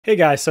Hey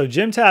guys, so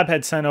Jimtab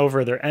had sent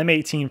over their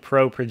M18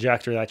 Pro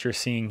projector that you're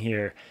seeing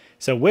here.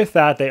 So with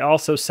that, they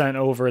also sent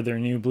over their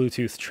new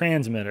Bluetooth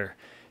transmitter.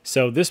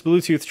 So this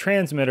Bluetooth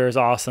transmitter is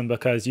awesome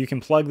because you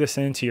can plug this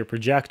into your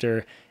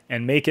projector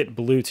and make it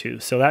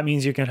Bluetooth. So that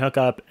means you can hook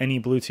up any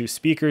Bluetooth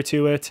speaker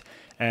to it,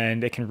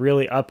 and it can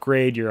really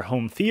upgrade your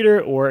home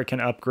theater, or it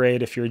can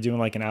upgrade if you're doing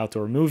like an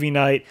outdoor movie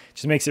night.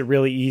 Just makes it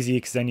really easy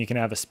because then you can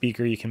have a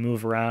speaker you can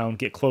move around,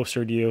 get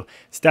closer to you.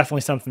 It's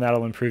definitely something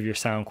that'll improve your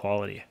sound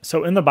quality.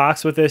 So in the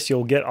box with this,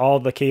 you'll get all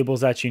the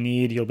cables that you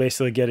need. You'll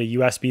basically get a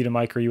USB to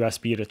micro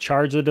USB to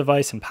charge the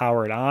device and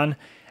power it on.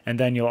 And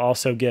then you'll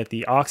also get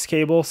the aux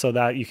cable so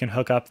that you can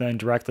hook up then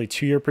directly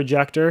to your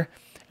projector.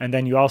 And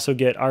then you also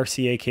get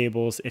RCA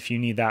cables if you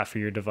need that for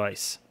your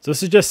device. So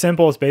this is just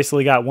simple. It's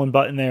basically got one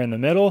button there in the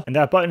middle, and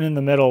that button in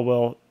the middle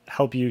will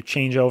help you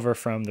change over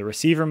from the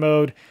receiver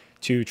mode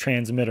to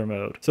transmitter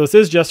mode. So this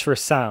is just for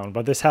sound,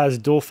 but this has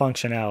dual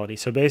functionality.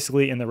 So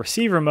basically in the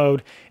receiver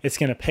mode, it's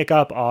going to pick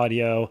up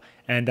audio,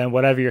 and then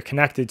whatever you're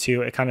connected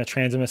to, it kind of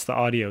transmits the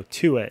audio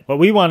to it. What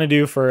we want to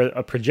do for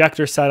a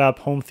projector setup,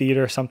 home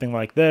theater, something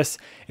like this,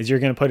 is you're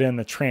going to put it in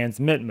the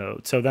transmit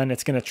mode. So then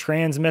it's going to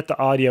transmit the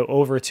audio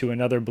over to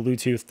another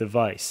Bluetooth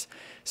device.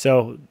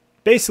 So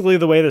basically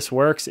the way this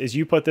works is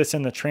you put this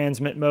in the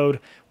transmit mode,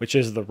 which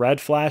is the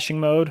red flashing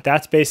mode.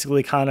 That's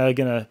basically kind of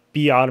going to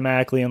be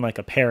automatically in like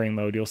a pairing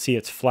mode. You'll see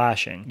it's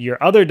flashing. Your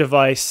other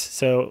device,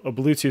 so a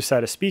Bluetooth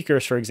set of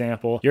speakers, for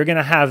example, you're going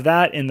to have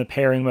that in the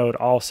pairing mode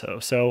also.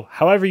 So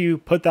however you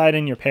put that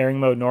in your pairing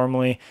mode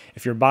normally,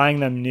 if you're buying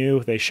them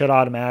new, they should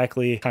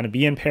automatically kind of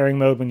be in pairing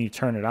mode when you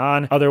turn it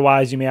on.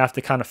 Otherwise, you may have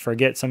to kind of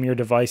forget some of your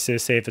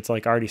devices, say if it's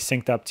like already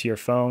synced up to your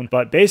phone.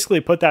 But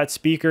basically put that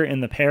speaker in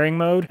the pairing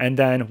mode, and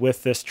then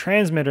with this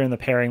transmitter in the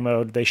pairing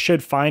mode, they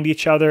should find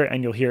each other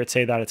and you'll hear it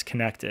say that it's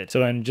connected. So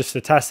then just to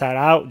test that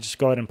out, just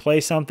go ahead and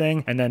play something.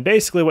 And then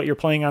basically what you're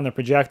playing on the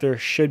projector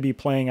should be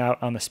playing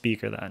out on the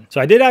speaker then. So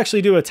I did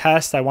actually do a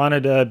test. I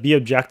wanted to be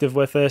objective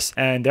with this,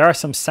 and there are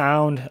some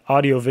sound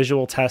audio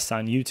visual tests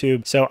on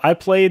YouTube. So I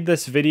played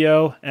this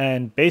video,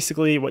 and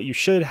basically what you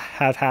should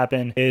have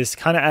happen is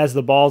kind of as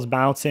the ball's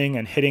bouncing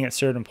and hitting at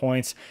certain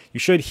points, you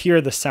should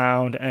hear the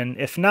sound. And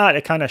if not,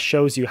 it kind of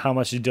shows you how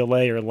much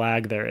delay or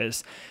lag there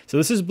is. So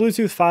this is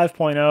Bluetooth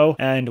 5.0,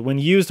 and when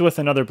used with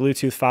another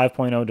Bluetooth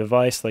 5.0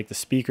 device, like the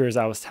speakers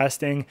I was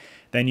testing,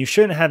 then you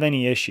shouldn't have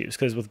any issues,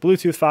 because with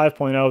Bluetooth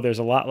 5.0, there's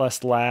a lot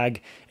less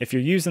lag. If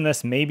you're using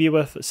this maybe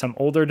with some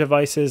older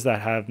devices that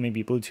have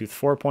maybe Bluetooth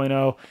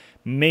 4.0,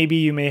 maybe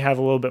you may have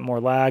a little bit more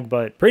lag,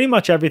 but pretty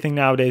much everything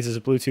nowadays is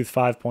Bluetooth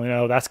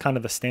 5.0. That's kind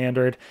of the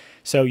standard.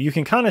 So you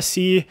can kind of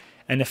see,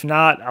 and if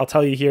not, I'll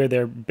tell you here,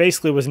 there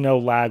basically was no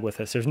lag with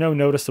this. There's no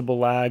noticeable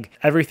lag.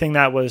 Everything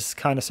that was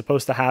kind of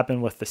supposed to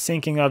happen with the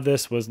syncing of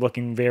this was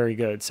looking very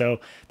good. So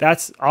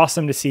that's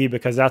awesome to see,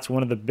 because that's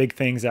one of the big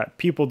things that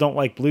people don't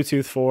like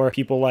Bluetooth for.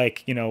 People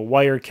like, you know,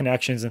 wired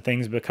connections and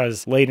things,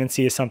 because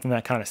latency is something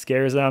that kind of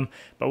scares them.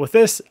 But with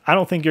this, I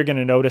don't think you're going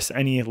to notice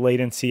any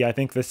latency. I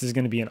think this is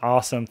going to be an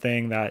awesome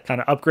thing that kind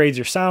of upgrades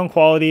your sound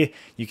quality.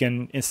 You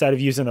can, instead of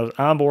using those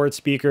onboard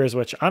speakers,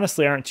 which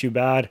honestly aren't too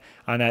bad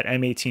on that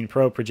M18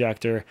 Pro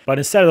projector, but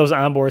instead of those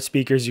onboard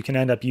speakers, you can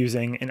end up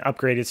using an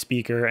upgraded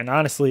speaker. And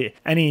honestly,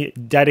 any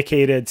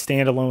dedicated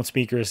standalone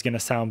speaker is going to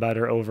sound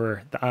better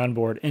over the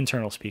onboard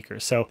internal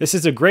speakers. So this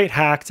is a great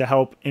hack to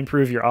help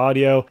improve your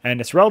audio, and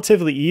it's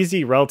relatively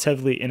easy,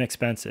 relatively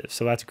inexpensive.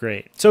 So that's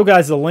great. So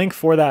guys, the link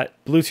for that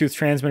Bluetooth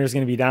transmitter is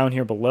going to be down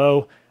here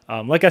below.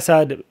 Like I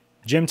said,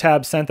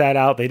 Jimtab sent that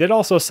out. They did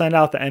also send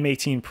out the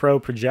M18 Pro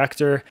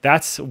projector.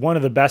 That's one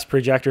of the best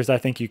projectors I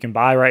think you can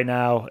buy right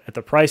now at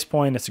the price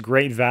point. It's a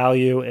great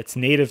value. It's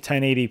native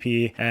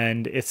 1080p,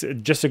 and it's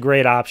just a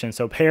great option.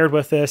 So paired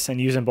with this and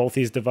using both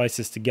these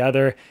devices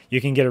together, you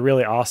can get a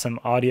really awesome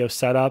audio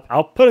setup.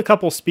 I'll put a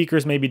couple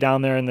speakers maybe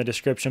down there in the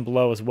description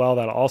below as well.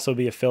 That'll also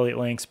be affiliate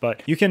links,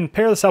 but you can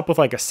pair this up with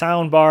like a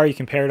sound bar. You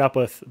can pair it up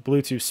with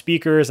Bluetooth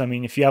speakers. I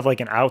mean, if you have like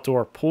an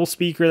outdoor pool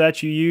speaker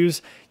that you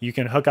use, you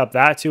can hook up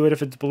that to it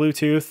if it's Bluetooth.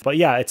 But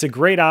yeah, it's a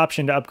great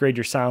option to upgrade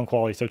your sound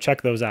quality, so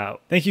check those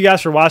out. Thank you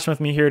guys for watching with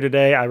me here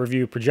today. I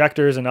review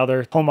projectors and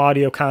other home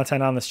audio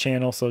content on this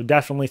channel, so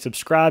definitely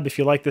subscribe if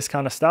you like this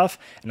kind of stuff,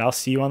 and I'll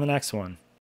see you on the next one.